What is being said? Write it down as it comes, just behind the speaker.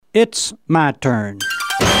It's my turn.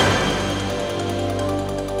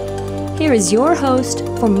 Here is your host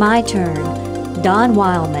for My Turn, Don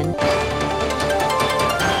Wildman.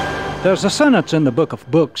 There's a sentence in the book of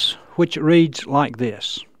books which reads like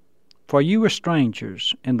this: "For you were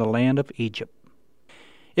strangers in the land of Egypt."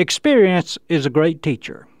 Experience is a great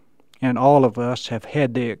teacher, and all of us have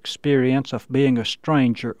had the experience of being a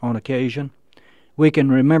stranger on occasion. We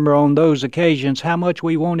can remember on those occasions how much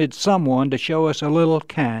we wanted someone to show us a little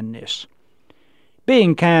kindness.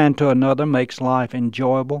 Being kind to another makes life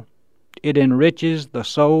enjoyable. It enriches the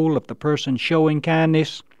soul of the person showing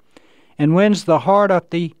kindness and wins the heart of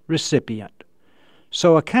the recipient.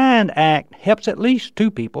 So a kind act helps at least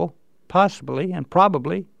two people, possibly and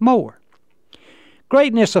probably more.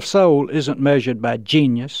 Greatness of soul isn't measured by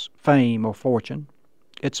genius, fame, or fortune.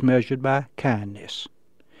 It's measured by kindness.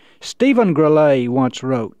 Stephen Grellet once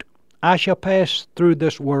wrote, "I shall pass through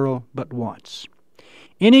this world but once.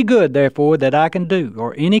 Any good, therefore, that I can do,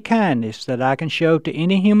 or any kindness that I can show to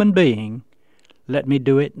any human being, let me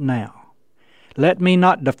do it now. Let me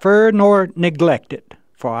not defer nor neglect it,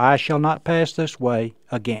 for I shall not pass this way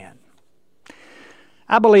again."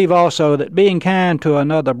 I believe also that being kind to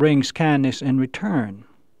another brings kindness in return.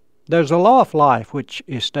 There's a law of life which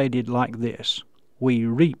is stated like this: we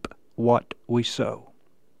reap what we sow.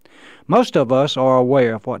 Most of us are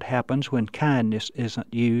aware of what happens when kindness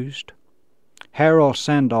isn't used. Harold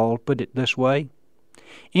Sandall put it this way: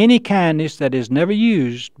 "Any kindness that is never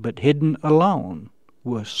used but hidden alone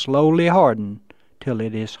will slowly harden till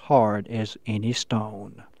it is hard as any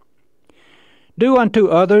stone." Do unto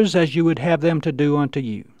others as you would have them to do unto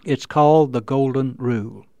you. It's called the Golden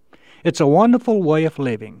Rule. It's a wonderful way of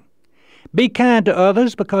living. Be kind to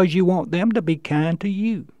others because you want them to be kind to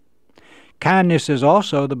you. Kindness is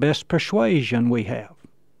also the best persuasion we have.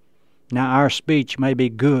 Now, our speech may be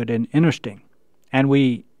good and interesting, and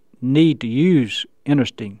we need to use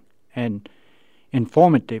interesting and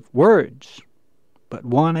informative words, but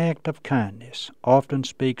one act of kindness often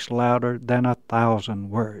speaks louder than 1,000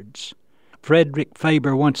 words. Frederick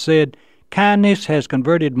Faber once said, "Kindness has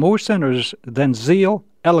converted more sinners than zeal,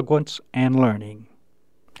 eloquence, and learning."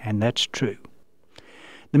 And that's true.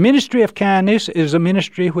 The ministry of kindness is a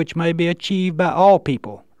ministry which may be achieved by all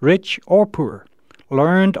people, rich or poor,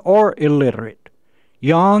 learned or illiterate,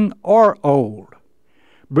 young or old.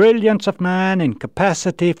 Brilliance of mind and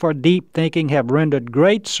capacity for deep thinking have rendered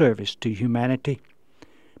great service to humanity,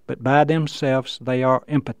 but by themselves they are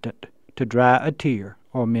impotent to dry a tear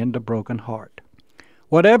or mend a broken heart.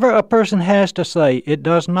 Whatever a person has to say, it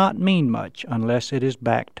does not mean much unless it is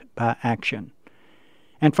backed by action.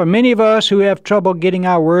 And for many of us who have trouble getting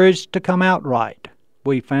our words to come out right,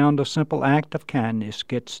 we found a simple act of kindness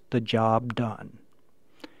gets the job done.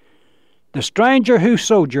 "The stranger who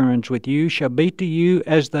sojourns with you shall be to you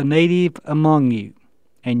as the native among you,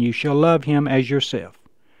 and you shall love him as yourself,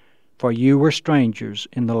 for you were strangers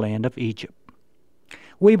in the land of Egypt."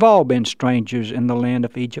 We've all been strangers in the land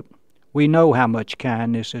of Egypt. We know how much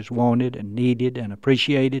kindness is wanted and needed and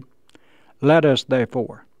appreciated. Let us,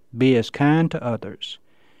 therefore, be as kind to others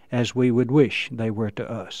as we would wish they were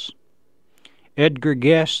to us. Edgar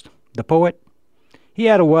Guest, the poet, he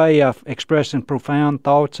had a way of expressing profound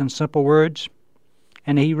thoughts in simple words,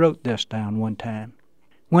 and he wrote this down one time: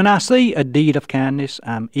 "When I see a deed of kindness,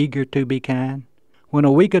 I'm eager to be kind. When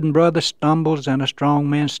a weakened brother stumbles and a strong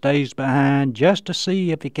man stays behind just to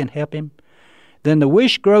see if he can help him, then the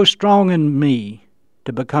wish grows strong in me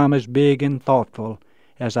to become as big and thoughtful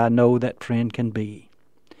as I know that friend can be.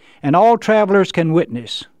 And all travelers can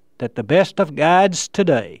witness that the best of guides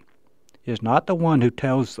today is not the one who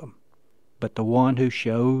tells them, but the one who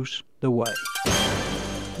shows the way."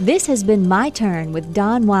 This has been My Turn with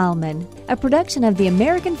Don Wildman, a production of the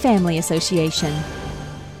American Family Association.